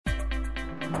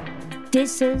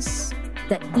This is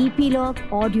the Epilogue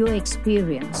Audio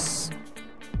Experience.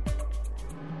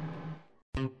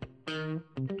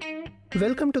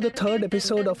 Welcome to the third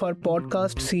episode of our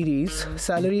podcast series,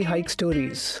 Salary Hike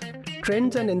Stories,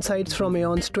 Trends and Insights from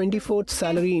Aon's 24th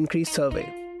Salary Increase Survey.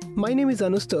 My name is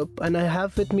Anustup and I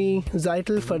have with me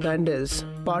Zaitel Fernandez,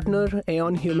 partner,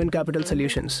 Aon Human Capital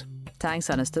Solutions. Thanks,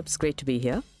 Anustup. It's great to be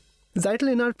here.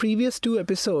 Zaitel, in our previous two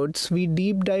episodes, we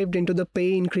deep dived into the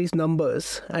pay increase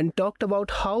numbers and talked about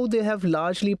how they have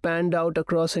largely panned out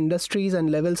across industries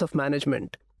and levels of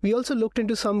management. We also looked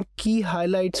into some key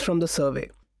highlights from the survey.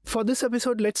 For this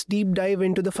episode, let's deep dive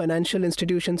into the financial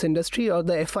institutions industry, or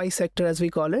the FI sector as we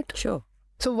call it. Sure.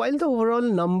 So while the overall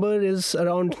number is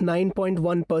around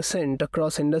 9.1%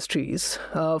 across industries,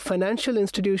 financial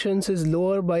institutions is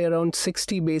lower by around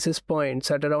 60 basis points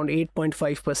at around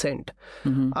 8.5%.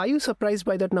 Are you surprised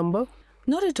by that number?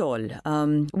 Not at all.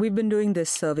 We've been doing this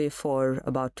survey for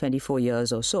about 24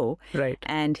 years or so. Right.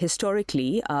 And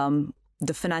historically,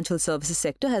 the financial services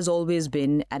sector has always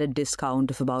been at a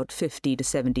discount of about 50 to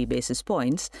 70 basis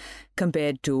points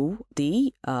compared to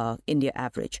the India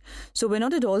average. So we're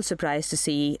not at all surprised to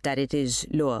see that it is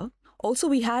lower. Also,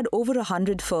 we had over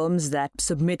 100 firms that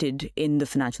submitted in the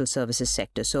financial services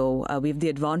sector. So we have the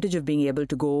advantage of being able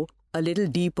to go a little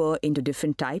deeper into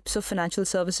different types of financial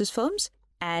services firms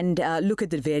and look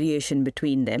at the variation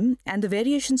between them. And the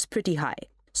variation's pretty high.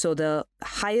 So the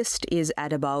highest is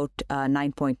at about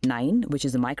 9.9, which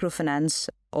is the microfinance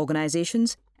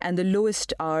organizations, and the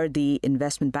lowest are the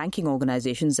investment banking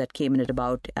organizations that came in at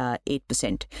about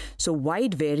 8%. So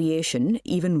wide variation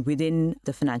even within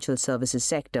the financial services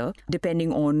sector,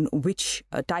 depending on which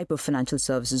type of financial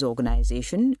services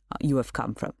organization you have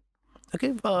come from. Okay.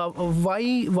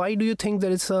 Why do you think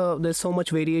there's so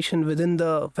much variation within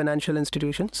the financial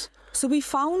institutions? So we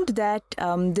found that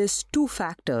there's two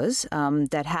factors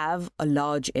that have a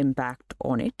large impact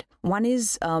on it. One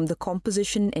is the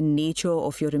composition and nature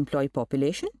of your employee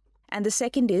population. And the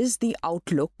second is the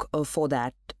outlook for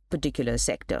that particular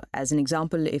sector. As an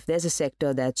example, if there's a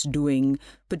sector that's doing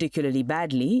particularly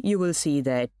badly, you will see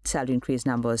that salary increase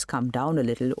numbers come down a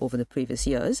little over the previous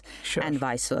years. Sure. And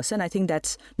vice versa. And I think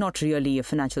that's not really a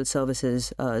financial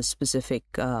services specific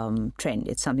trend.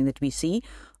 It's something that we see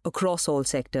across all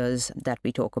sectors that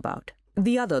we talk about.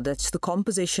 The other, that's the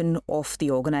composition of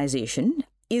the organization,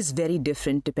 is very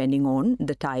different depending on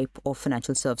the type of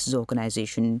financial services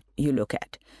organization you look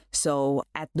at. So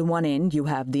at the one end, you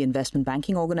have the investment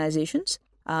banking organizations.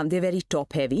 They're very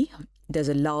top heavy. There's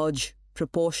a large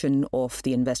proportion of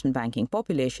the investment banking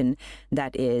population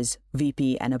that is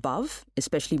VP and above,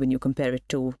 especially when you compare it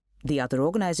to the other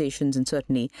organizations and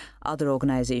certainly other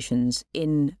organizations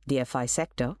in the FI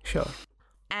sector. Sure.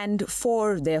 And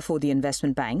therefore, the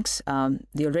investment banks,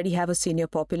 they already have a senior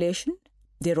population.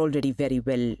 They're already very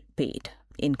well paid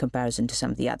in comparison to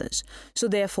some of the others. So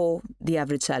therefore, the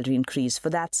average salary increase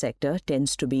for that sector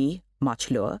tends to be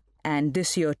much lower. And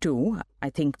this year too,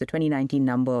 I think the 2019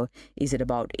 number is at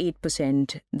about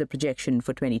 8%. The projection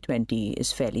for 2020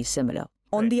 is fairly similar.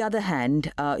 On the other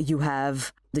hand, you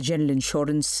have the general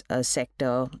insurance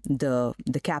sector, the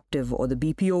captive or the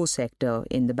BPO sector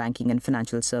in the banking and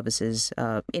financial services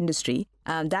industry,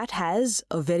 that has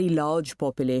a very large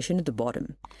population at the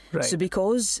bottom. Right. So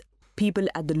because people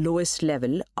at the lowest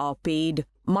level are paid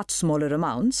much smaller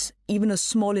amounts, even a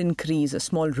small increase, a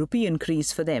small rupee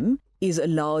increase for them is a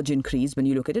large increase when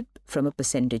you look at it from a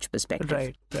percentage perspective.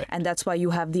 Right. And that's why you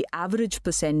have the average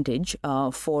percentage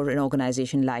for an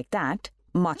organization like that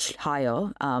much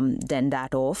higher than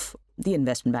that of the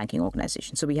investment banking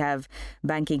organization. So we have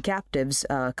banking captives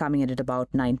coming in at about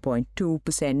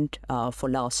 9.2% for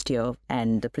last year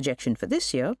and the projection for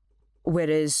this year,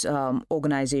 whereas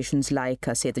organizations like,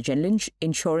 say, the general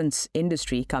insurance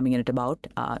industry coming in at about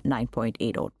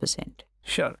 9.8%.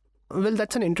 Sure. Well,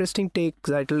 that's an interesting take,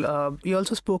 Zaitel. You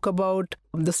also spoke about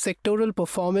the sectoral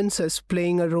performance as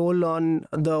playing a role on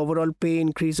the overall pay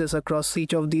increases across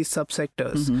each of these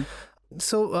subsectors.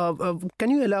 So can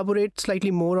you elaborate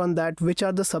slightly more on that? Which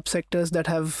are the subsectors that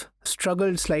have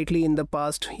struggled slightly in the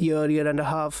past year and a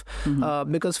half?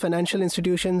 Because financial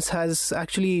institutions has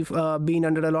actually been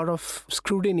under a lot of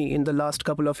scrutiny in the last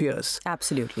couple of years.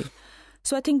 Absolutely.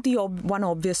 So I think the one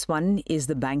obvious one is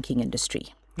the banking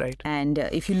industry. Right. And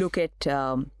if you look at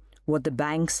what the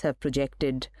banks have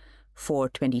projected for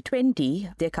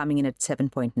 2020, they're coming in at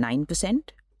 7.9%.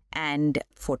 And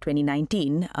for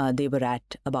 2019, they were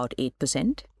at about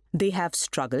 8%. They have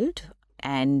struggled,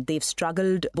 and they've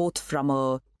struggled both from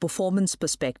a performance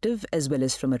perspective as well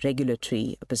as from a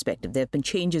regulatory perspective. There have been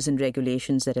changes in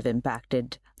regulations that have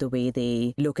impacted the way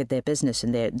they look at their business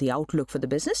and the outlook for the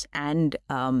business. And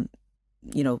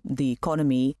the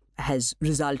economy has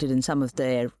resulted in some of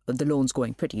the loans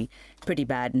going pretty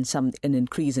bad, and an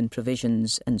increase in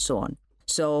provisions and so on.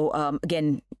 So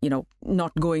again,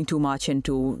 not going too much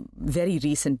into very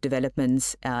recent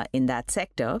developments in that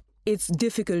sector, it's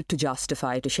difficult to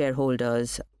justify to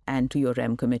shareholders and to your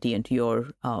REM committee and to your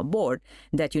board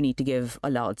that you need to give a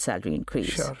large salary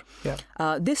increase. Sure,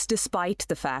 yeah. This despite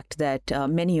the fact that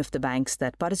many of the banks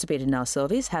that participated in our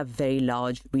surveys have very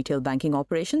large retail banking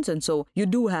operations, and so you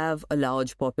do have a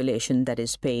large population that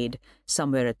is paid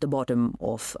somewhere at the bottom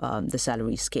of the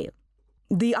salary scale.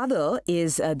 The other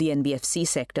is the NBFC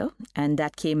sector, and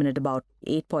that came in at about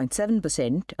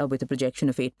 8.7% with a projection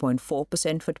of 8.4% for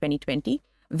 2020.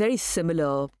 Very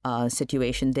similar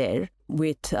situation there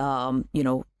with,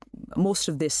 most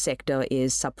of this sector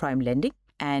is subprime lending.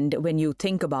 And when you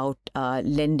think about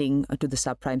lending to the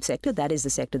subprime sector, that is the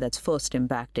sector that's first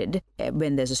impacted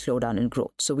when there's a slowdown in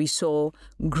growth. So we saw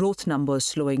growth numbers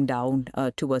slowing down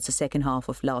towards the second half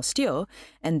of last year.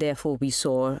 And therefore, we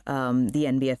saw the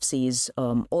NBFCs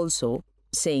also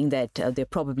saying that they're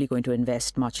probably going to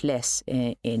invest much less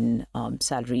in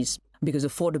salaries because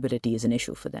affordability is an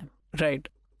issue for them. Right.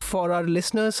 For our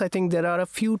listeners, I think there are a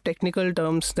few technical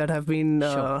terms that have been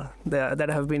that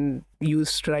have been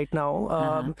used right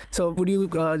now. So would you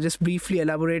just briefly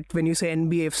elaborate when you say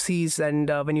NBFCs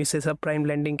and when you say subprime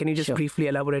lending? Can you just briefly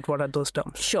elaborate what are those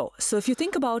terms? Sure. So if you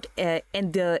think about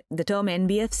and the term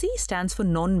NBFC stands for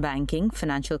non-banking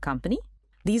financial company.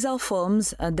 These are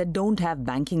firms that don't have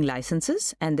banking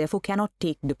licenses and therefore cannot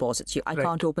take deposits. I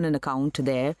can't open an account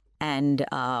there and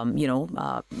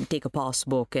take a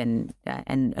passbook and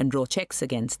draw checks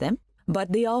against them.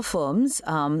 But they are firms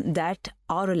that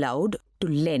are allowed to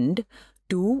lend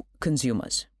to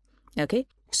consumers. Okay,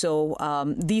 so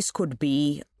these could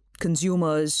be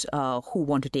consumers who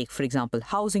want to take, for example,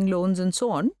 housing loans and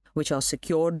so on, which are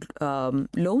secured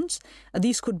loans.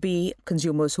 These could be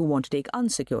consumers who want to take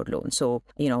unsecured loans. So,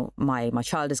 my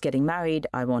child is getting married.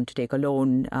 I want to take a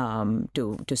loan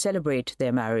to celebrate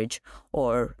their marriage,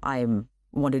 or I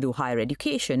want to do higher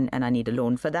education and I need a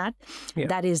loan for that. Yeah.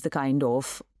 That is the kind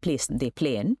of place they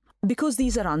play in. Because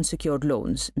these are unsecured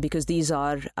loans, because these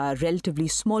are relatively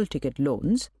small ticket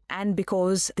loans, and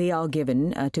because they are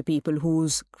given to people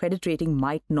whose credit rating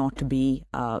might not be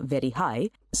very high,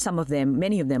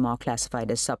 many of them are classified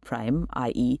as subprime,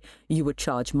 i.e. you would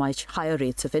charge much higher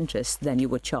rates of interest than you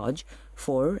would charge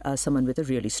for someone with a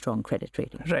really strong credit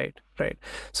rating. Right.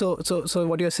 So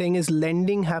what you're saying is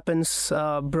lending happens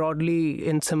broadly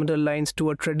in similar lines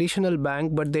to a traditional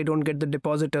bank, but they don't get the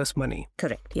depositors' money.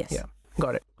 Correct, yes. Yeah,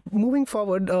 got it. Moving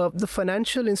forward, the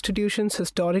financial institutions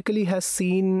historically has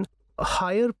seen a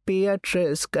higher pay at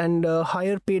risk and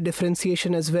higher pay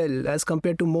differentiation as well as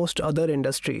compared to most other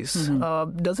industries.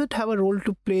 Mm-hmm. Does it have a role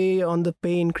to play on the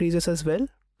pay increases as well?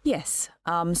 Yes.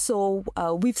 So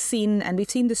we've seen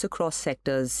this across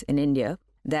sectors in India,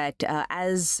 that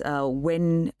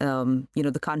when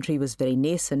the country was very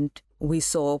nascent, we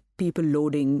saw people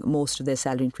loading most of their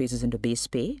salary increases into base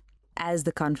pay. As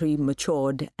the country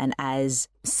matured and as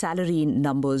salary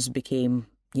numbers became,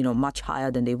 much higher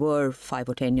than they were 5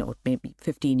 or 10 or maybe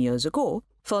 15 years ago,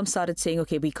 firms started saying,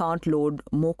 okay, we can't load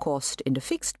more cost into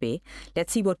fixed pay.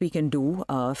 Let's see what we can do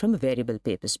from a variable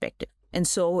pay perspective. And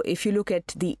so if you look at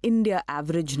the India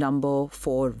average number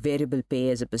for variable pay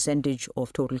as a percentage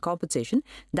of total compensation,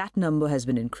 that number has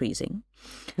been increasing.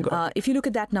 If you look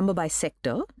at that number by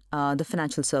sector, the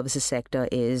financial services sector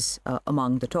is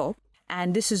among the top.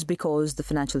 And this is because the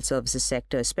financial services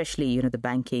sector, especially, the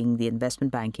banking, the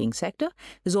investment banking sector,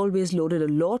 has always loaded a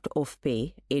lot of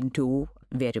pay into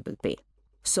variable pay.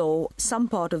 So some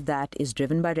part of that is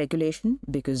driven by regulation,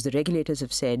 because the regulators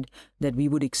have said that we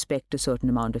would expect a certain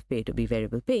amount of pay to be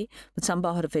variable pay. But some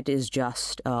part of it is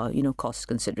just, cost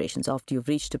considerations. After you've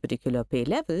reached a particular pay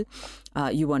level,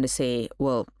 you want to say,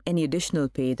 well, any additional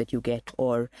pay that you get,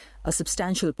 or a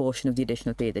substantial portion of the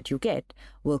additional pay that you get,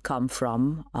 will come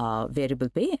from variable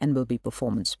pay and will be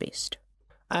performance-based.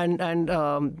 And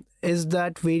is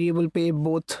that variable pay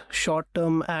both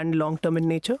short-term and long-term in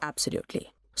nature?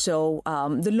 Absolutely. So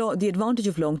the advantage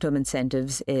of long-term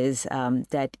incentives is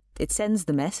that it sends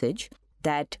the message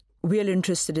that we are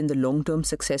interested in the long-term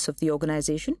success of the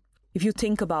organization. If you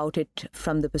think about it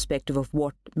from the perspective of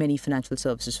what many financial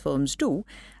services firms do,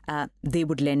 they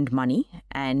would lend money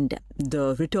and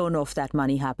the return of that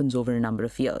money happens over a number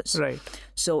of years. Right.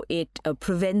 So it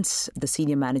prevents the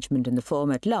senior management in the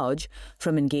firm at large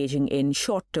from engaging in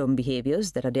short-term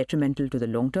behaviors that are detrimental to the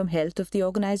long-term health of the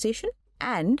organization.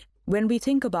 And when we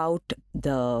think about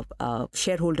the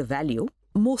shareholder value,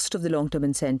 most of the long-term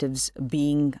incentives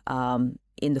being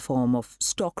in the form of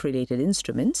stock-related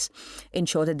instruments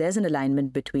ensure that there's an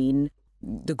alignment between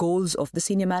the goals of the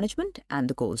senior management and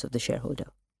the goals of the shareholder.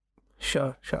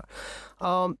 Sure.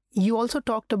 You also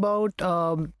talked about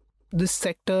this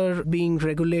sector being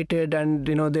regulated, and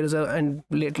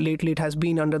lately it has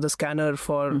been under the scanner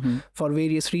for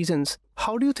various reasons.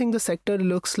 How do you think the sector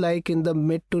looks like in the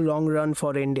mid to long run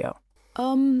for India?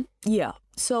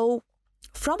 So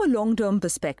from a long-term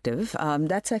perspective,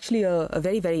 that's actually a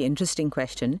very, very interesting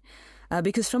question,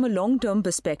 because from a long-term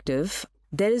perspective,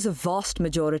 there is a vast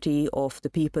majority of the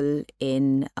people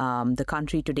in the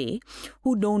country today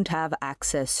who don't have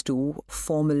access to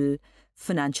formal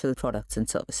financial products and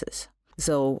services.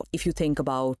 So if you think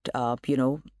about,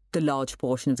 the large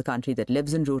portion of the country that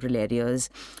lives in rural areas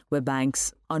where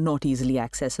banks are not easily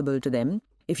accessible to them,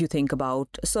 if you think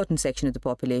about a certain section of the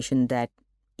population that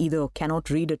either cannot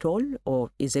read at all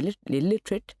or is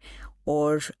illiterate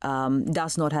or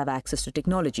does not have access to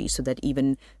technology, so that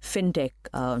even fintech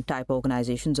type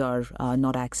organizations are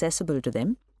not accessible to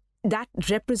them, that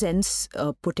represents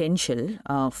potential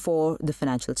for the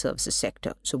financial services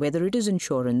sector. So whether it is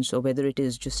insurance, or whether it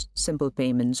is just simple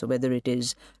payments, or whether it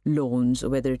is loans, or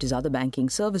whether it is other banking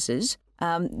services,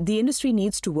 the industry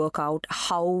needs to work out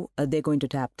how they're going to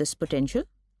tap this potential.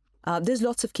 There's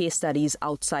lots of case studies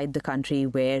outside the country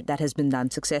where that has been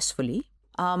done successfully.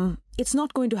 It's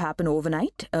not going to happen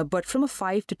overnight, but from a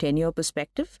 5 to 10 year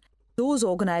perspective, those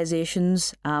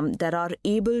organizations that are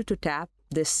able to tap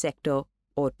this sector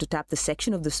or to tap the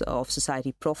section of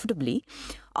society profitably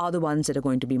are the ones that are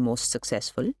going to be most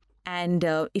successful. And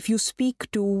if you speak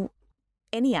to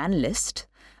any analyst,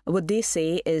 what they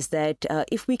say is that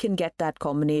if we can get that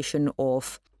combination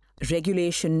of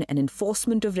regulation and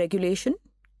enforcement of regulation,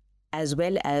 as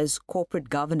well as corporate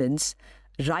governance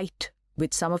right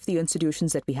with some of the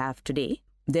institutions that we have today,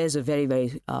 there's a very,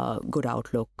 very good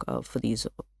outlook for these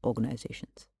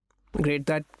organizations. Great.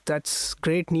 That's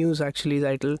great news, actually,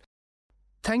 Zeitel.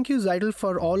 Thank you, Zeitel,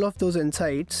 for all of those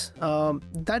insights.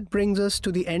 That brings us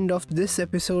to the end of this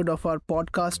episode of our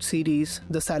podcast series,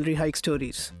 The Salary Hike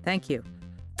Stories. Thank you.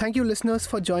 Thank you, listeners,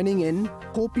 for joining in.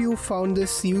 Hope you found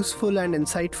this useful and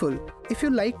insightful. If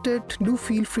you liked it, do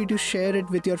feel free to share it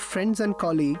with your friends and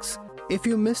colleagues. If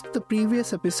you missed the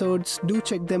previous episodes, do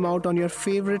check them out on your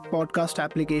favorite podcast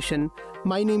application.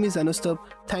 My name is Anustab.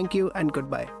 Thank you and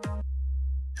goodbye.